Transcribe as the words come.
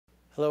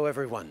Hello,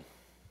 everyone.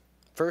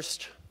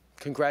 First,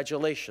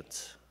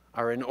 congratulations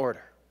are in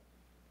order.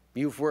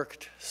 You've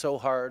worked so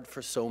hard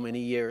for so many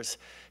years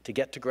to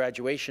get to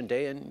graduation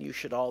day, and you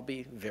should all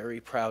be very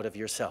proud of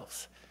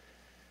yourselves.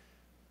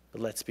 But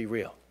let's be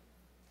real.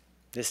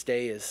 This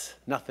day is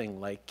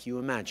nothing like you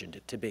imagined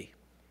it to be.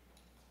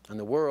 And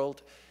the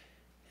world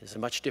is a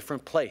much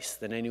different place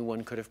than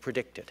anyone could have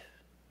predicted,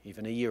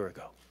 even a year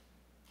ago.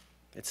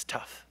 It's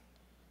tough.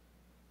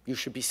 You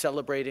should be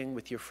celebrating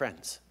with your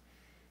friends,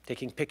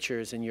 taking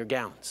pictures in your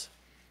gowns,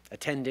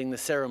 attending the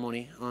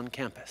ceremony on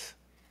campus,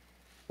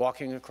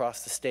 walking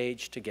across the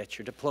stage to get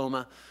your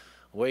diploma,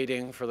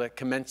 waiting for the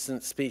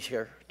commencement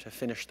speaker to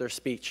finish their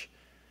speech,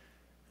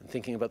 and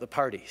thinking about the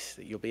parties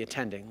that you'll be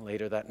attending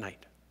later that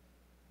night.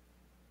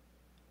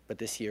 But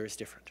this year is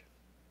different.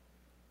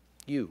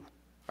 You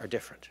are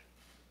different.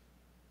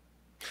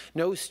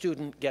 No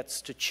student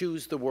gets to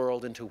choose the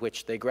world into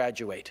which they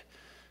graduate.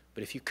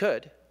 But if you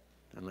could,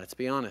 and let's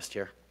be honest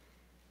here,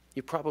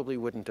 you probably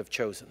wouldn't have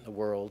chosen the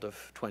world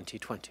of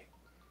 2020.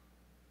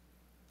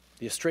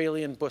 The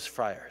Australian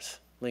bushfires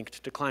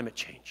linked to climate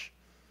change,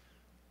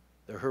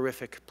 the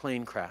horrific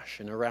plane crash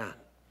in Iran,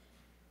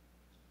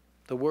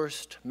 the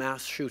worst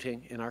mass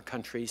shooting in our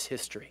country's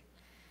history,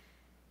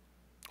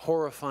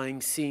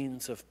 horrifying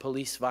scenes of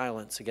police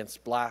violence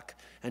against Black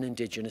and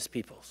Indigenous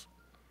peoples.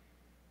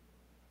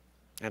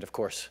 And of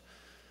course,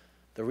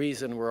 the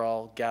reason we're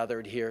all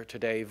gathered here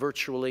today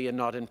virtually and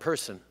not in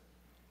person,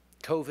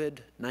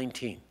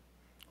 COVID-19,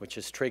 which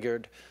has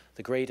triggered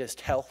the greatest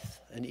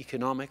health and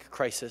economic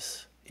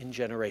crisis in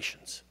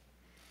generations.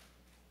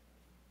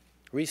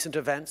 Recent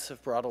events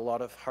have brought a lot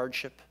of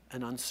hardship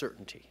and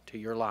uncertainty to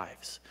your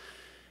lives,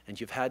 and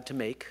you've had to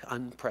make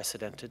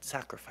unprecedented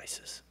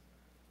sacrifices.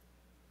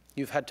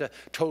 You've had to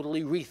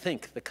totally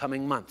rethink the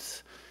coming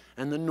months,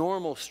 and the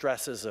normal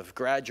stresses of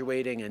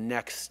graduating and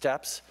next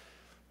steps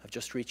have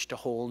just reached a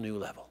whole new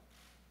level.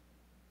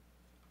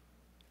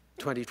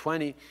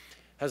 2020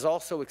 has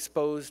also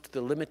exposed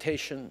the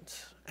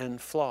limitations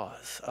and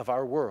flaws of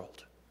our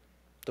world,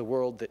 the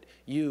world that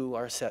you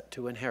are set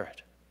to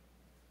inherit.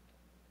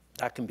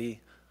 That can be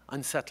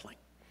unsettling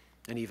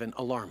and even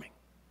alarming.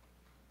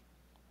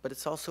 But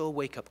it's also a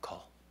wake-up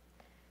call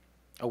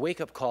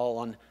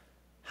on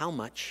how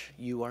much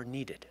you are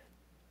needed.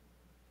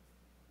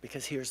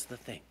 Because here's the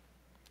thing.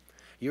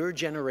 Your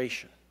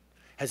generation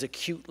has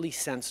acutely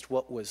sensed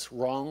what was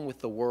wrong with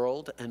the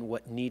world and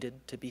what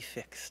needed to be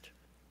fixed.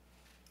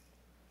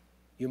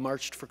 You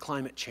marched for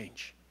climate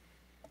change.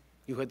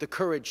 You had the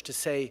courage to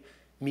say,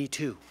 "Me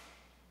too."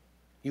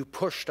 You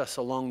pushed us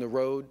along the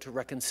road to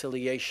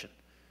reconciliation.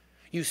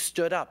 You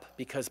stood up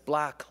because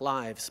Black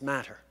lives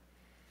matter.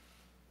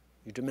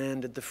 You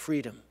demanded the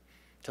freedom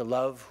to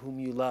love whom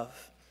you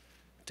love,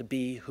 to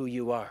be who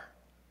you are.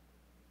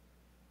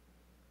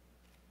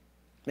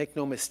 Make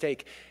no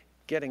mistake,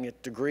 getting a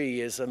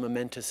degree is a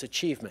momentous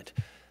achievement,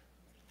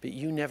 but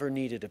you never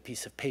needed a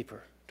piece of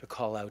paper to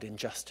call out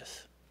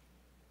injustice.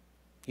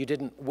 You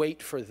didn't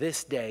wait for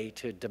this day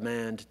to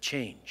demand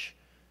change,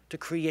 to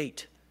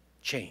create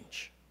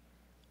change.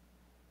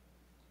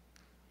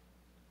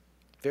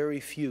 Very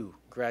few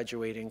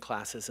graduating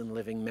classes in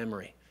living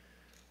memory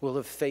will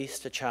have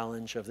faced a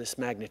challenge of this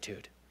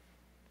magnitude.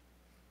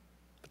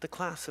 But the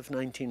class of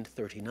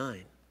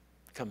 1939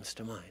 comes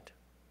to mind.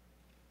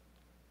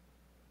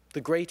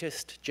 The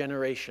greatest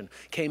generation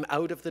came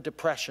out of the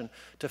Depression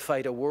to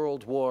fight a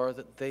world war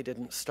that they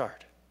didn't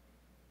start.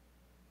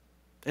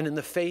 And in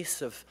the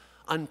face of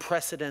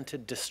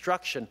unprecedented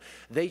destruction,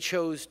 they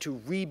chose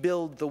to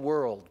rebuild the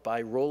world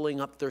by rolling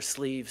up their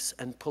sleeves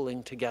and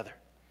pulling together.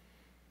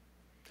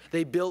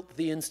 They built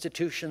the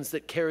institutions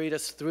that carried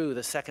us through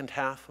the second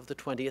half of the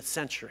 20th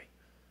century.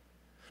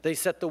 They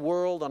set the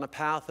world on a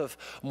path of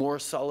more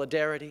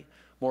solidarity,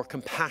 more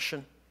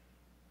compassion,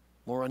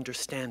 more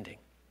understanding.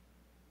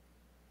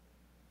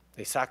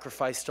 They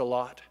sacrificed a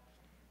lot,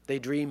 they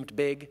dreamed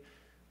big,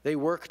 they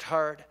worked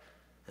hard,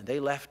 and they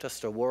left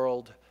us a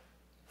world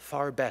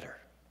far better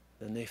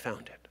than they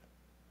found it.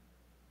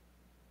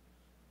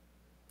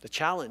 The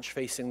challenge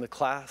facing the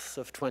class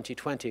of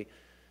 2020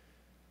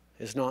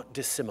 is not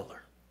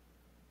dissimilar.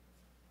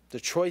 The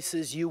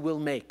choices you will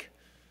make,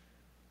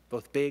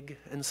 both big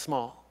and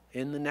small,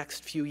 in the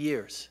next few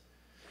years,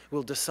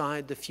 will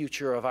decide the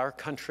future of our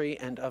country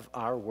and of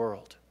our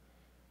world.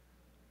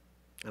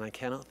 And I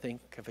cannot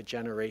think of a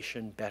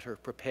generation better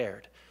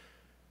prepared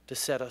to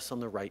set us on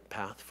the right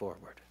path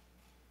forward.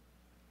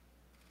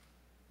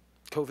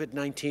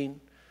 COVID-19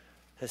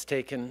 has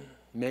taken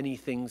many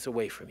things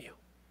away from you,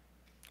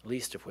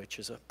 least of which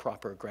is a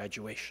proper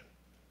graduation.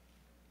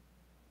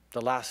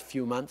 The last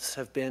few months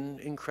have been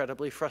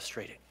incredibly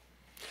frustrating,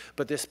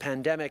 but this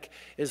pandemic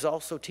is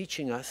also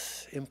teaching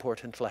us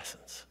important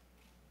lessons.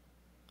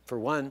 For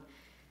one,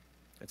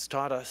 it's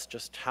taught us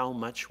just how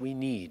much we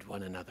need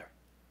one another.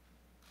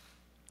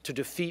 To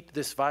defeat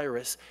this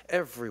virus,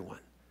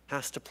 everyone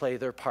has to play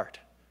their part,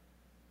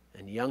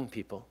 and young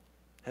people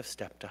have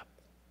stepped up.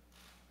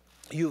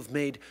 You've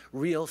made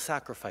real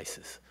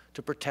sacrifices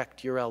to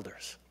protect your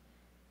elders.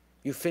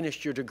 You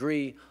finished your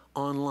degree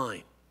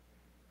online.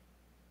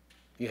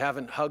 You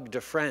haven't hugged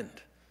a friend,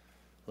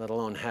 let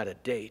alone had a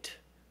date,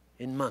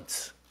 in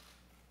months.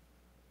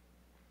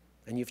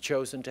 And you've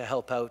chosen to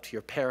help out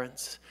your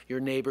parents, your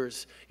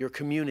neighbors, your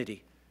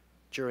community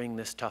during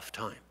this tough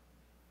time.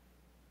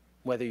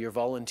 Whether you're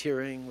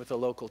volunteering with a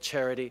local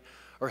charity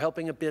or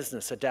helping a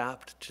business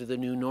adapt to the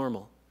new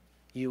normal,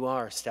 you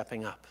are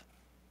stepping up.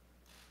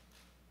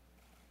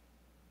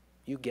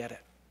 You get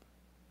it.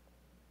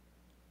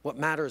 What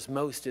matters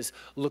most is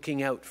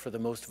looking out for the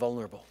most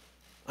vulnerable,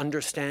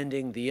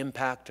 understanding the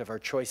impact of our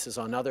choices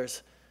on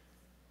others,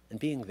 and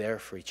being there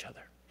for each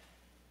other.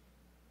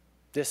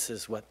 This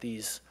is what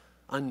these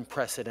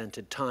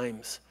unprecedented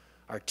times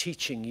are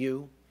teaching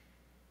you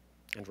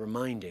and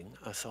reminding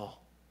us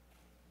all.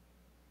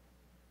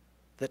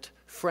 That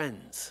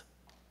friends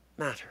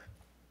matter.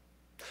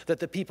 That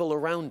the people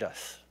around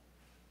us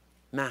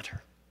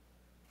matter.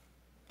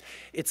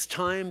 It's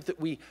time that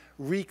we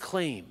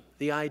reclaim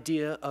the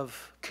idea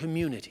of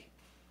community,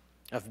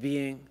 of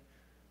being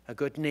a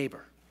good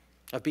neighbor,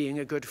 of being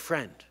a good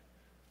friend,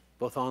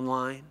 both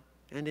online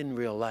and in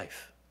real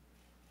life.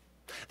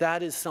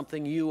 That is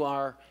something you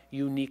are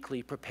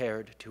uniquely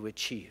prepared to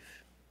achieve.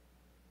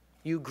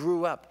 You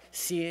grew up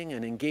seeing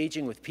and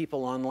engaging with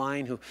people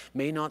online who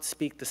may not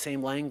speak the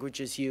same language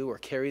as you or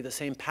carry the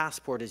same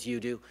passport as you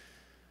do,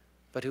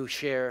 but who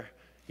share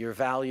your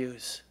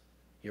values,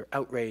 your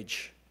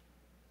outrage,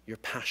 your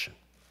passion.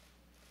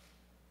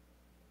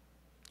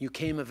 You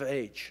came of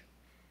age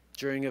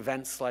during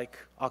events like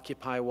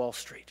Occupy Wall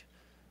Street,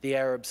 the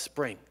Arab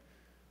Spring,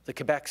 the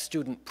Quebec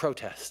student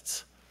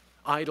protests,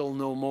 Idle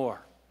No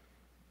More,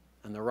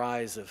 and the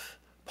rise of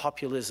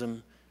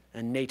populism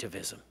and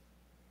nativism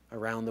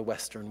around the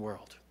Western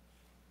world.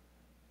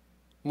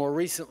 More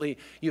recently,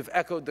 you've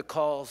echoed the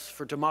calls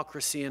for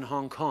democracy in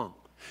Hong Kong.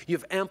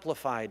 You've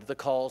amplified the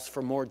calls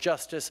for more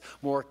justice,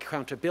 more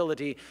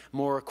accountability,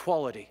 more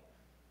equality,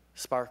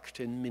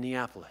 sparked in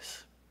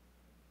Minneapolis.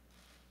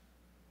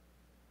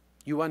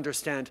 You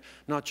understand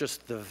not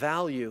just the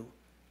value,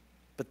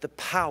 but the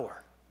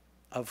power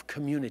of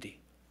community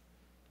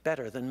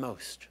better than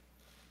most.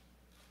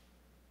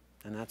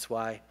 And that's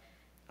why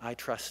I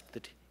trust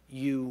that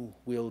you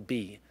will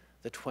be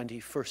the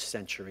 21st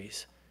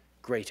century's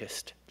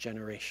greatest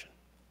generation.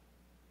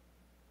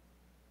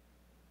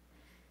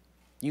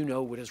 You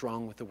know what is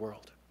wrong with the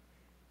world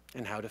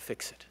and how to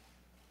fix it.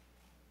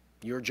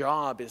 Your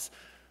job is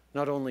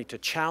not only to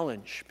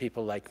challenge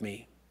people like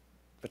me,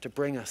 but to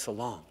bring us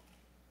along.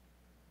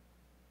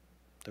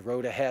 The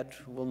road ahead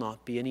will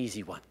not be an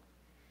easy one.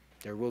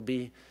 There will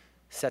be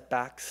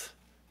setbacks,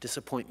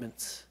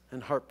 disappointments,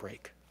 and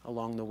heartbreak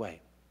along the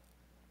way.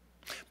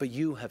 But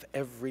you have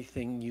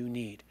everything you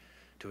need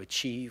to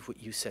achieve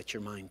what you set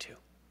your mind to.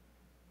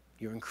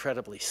 You're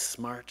incredibly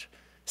smart,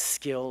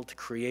 skilled,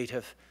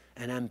 creative,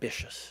 and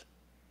ambitious.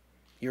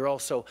 You're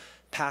also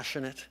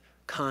passionate,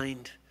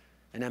 kind,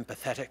 and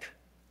empathetic.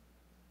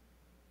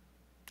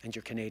 And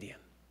you're Canadian.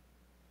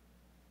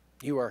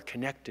 You are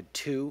connected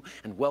to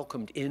and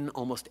welcomed in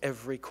almost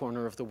every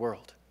corner of the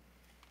world.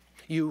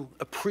 You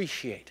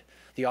appreciate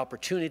the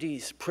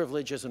opportunities,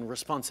 privileges, and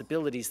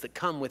responsibilities that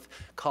come with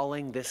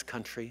calling this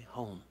country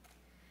home.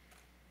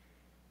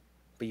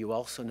 But you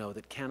also know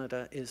that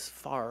Canada is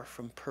far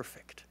from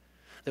perfect,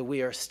 that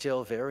we are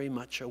still very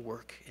much a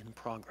work in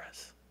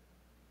progress.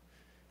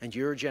 And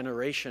your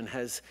generation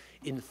has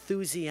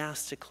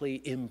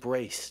enthusiastically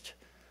embraced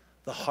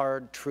the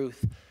hard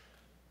truth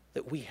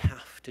that we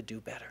have to do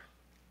better.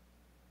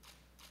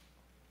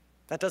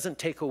 That doesn't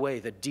take away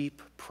the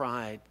deep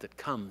pride that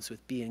comes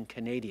with being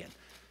Canadian.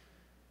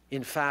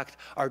 In fact,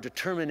 our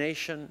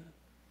determination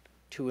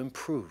to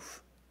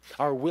improve,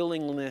 our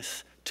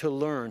willingness to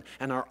learn,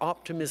 and our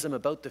optimism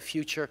about the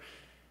future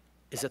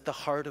is at the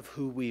heart of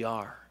who we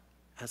are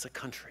as a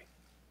country.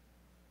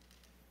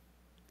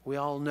 We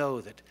all know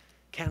that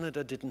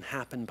Canada didn't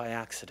happen by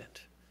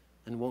accident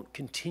and won't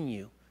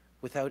continue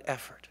without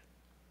effort.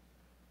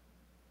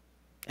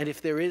 And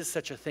if there is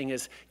such a thing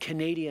as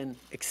Canadian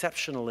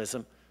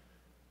exceptionalism,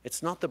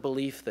 it's not the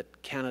belief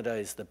that Canada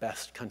is the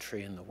best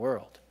country in the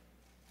world.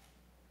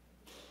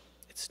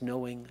 It's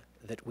knowing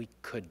that we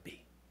could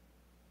be.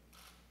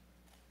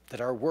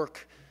 That our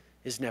work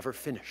is never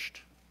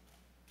finished.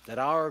 That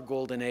our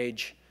golden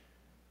age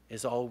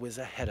is always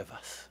ahead of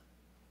us.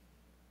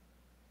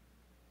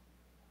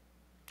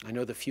 I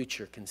know the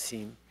future can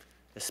seem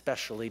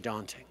especially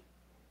daunting.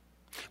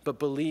 But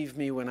believe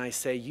me when I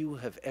say you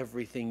have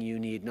everything you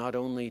need, not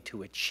only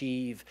to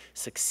achieve,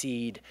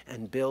 succeed,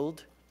 and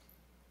build,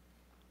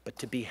 but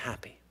to be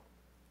happy.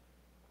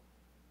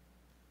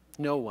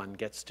 No one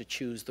gets to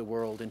choose the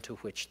world into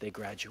which they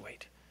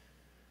graduate.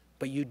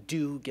 But you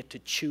do get to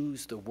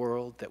choose the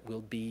world that will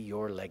be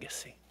your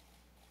legacy.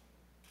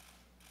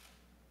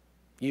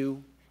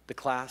 You, the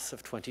class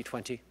of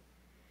 2020,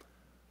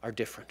 are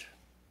different.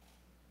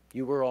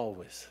 You were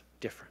always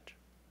different.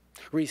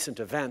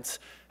 Recent events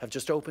have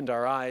just opened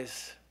our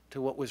eyes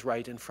to what was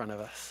right in front of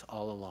us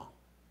all along.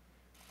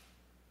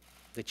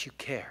 That you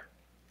care.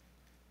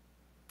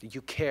 That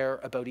you care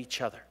about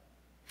each other.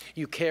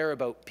 You care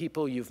about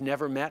people you've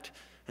never met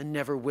and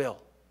never will.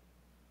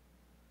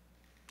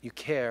 You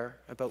care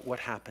about what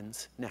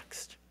happens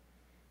next.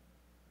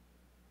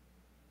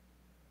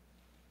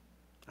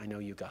 I know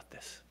you got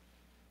this,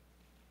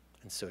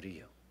 and so do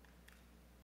you.